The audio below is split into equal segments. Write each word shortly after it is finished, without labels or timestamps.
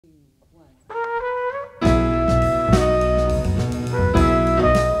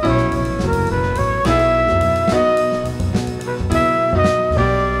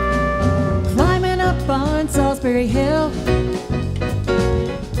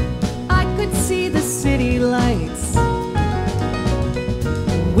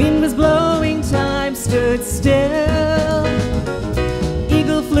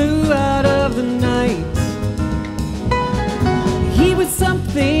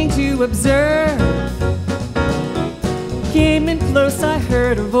to observe. Came in close, I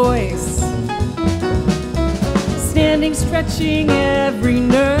heard her voice, standing, stretching every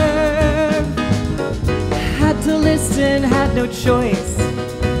nerve. Had to listen, had no choice.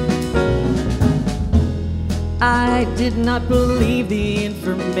 I did not believe the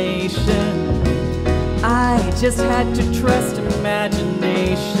information. I just had to trust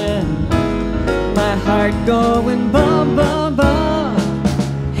imagination. My heart going bum, bum, bum.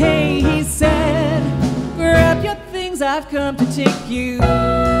 Hey, he said, grab your things, I've come to take you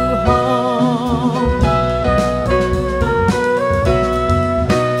home.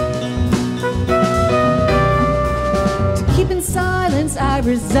 To keep in silence, I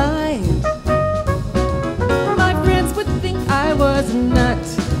resigned. My friends would think I was a nut,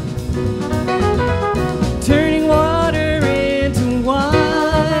 turning water into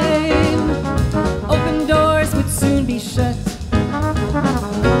wine. Open doors would soon be shut.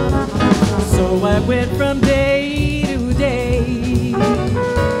 So I went from day to day,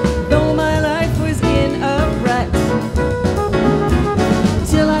 though my life was in a rut,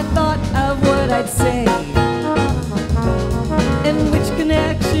 till I thought of what I'd say and which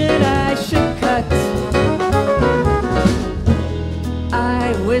connection I should cut.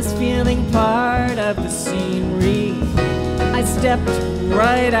 I was feeling part of the scenery. I stepped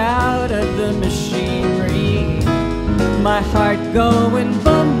right out of the machinery. My heart going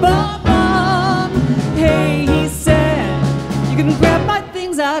bum, bum, bum. Hey, he said, you can grab my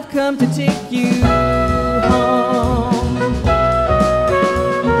things, I've come to take you home.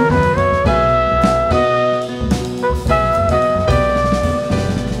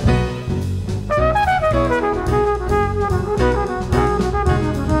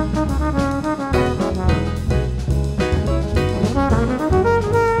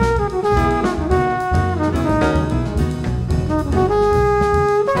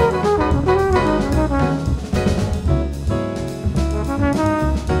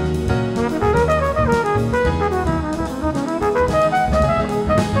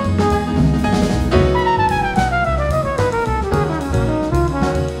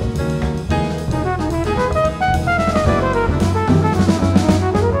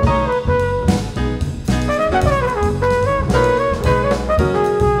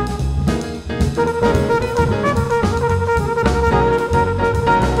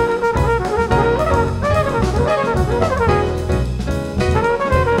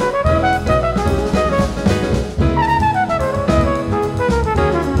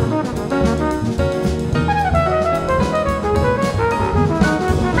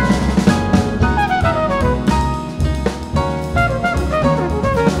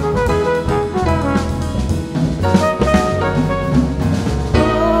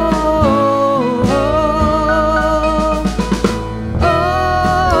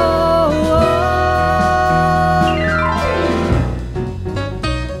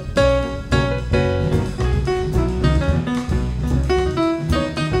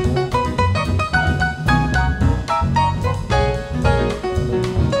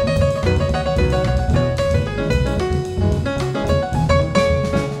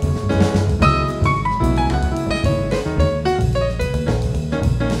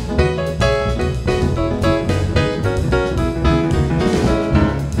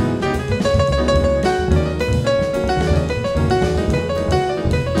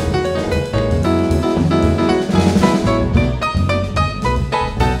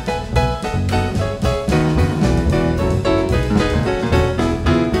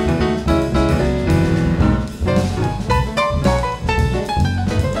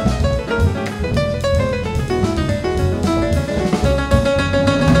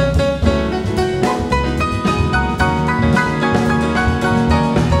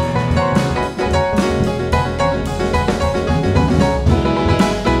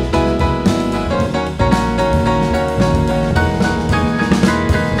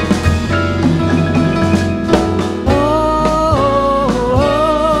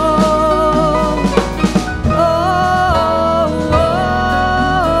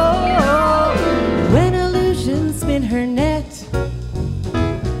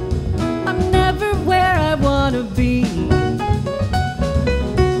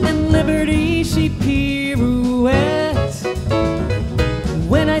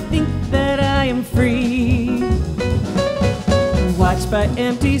 By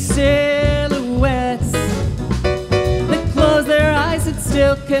empty silhouettes that close their eyes and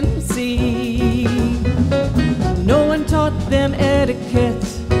still can see. No one taught them etiquette,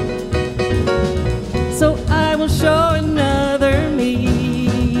 so I will show another me.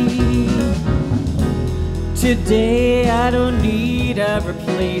 Today I don't need a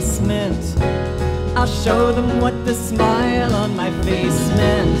replacement. I'll show them what the smile on my face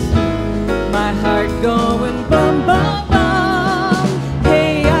meant. My heart going bum bum bum.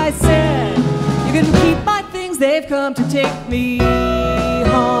 Hey, I said, you can keep my things, they've come to take me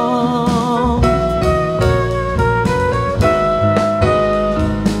home.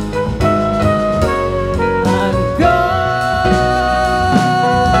 I'm going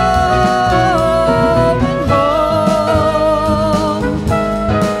home,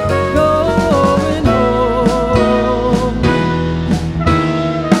 going home.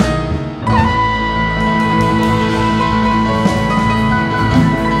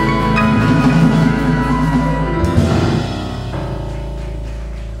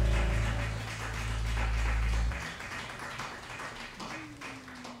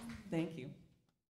 Thank you.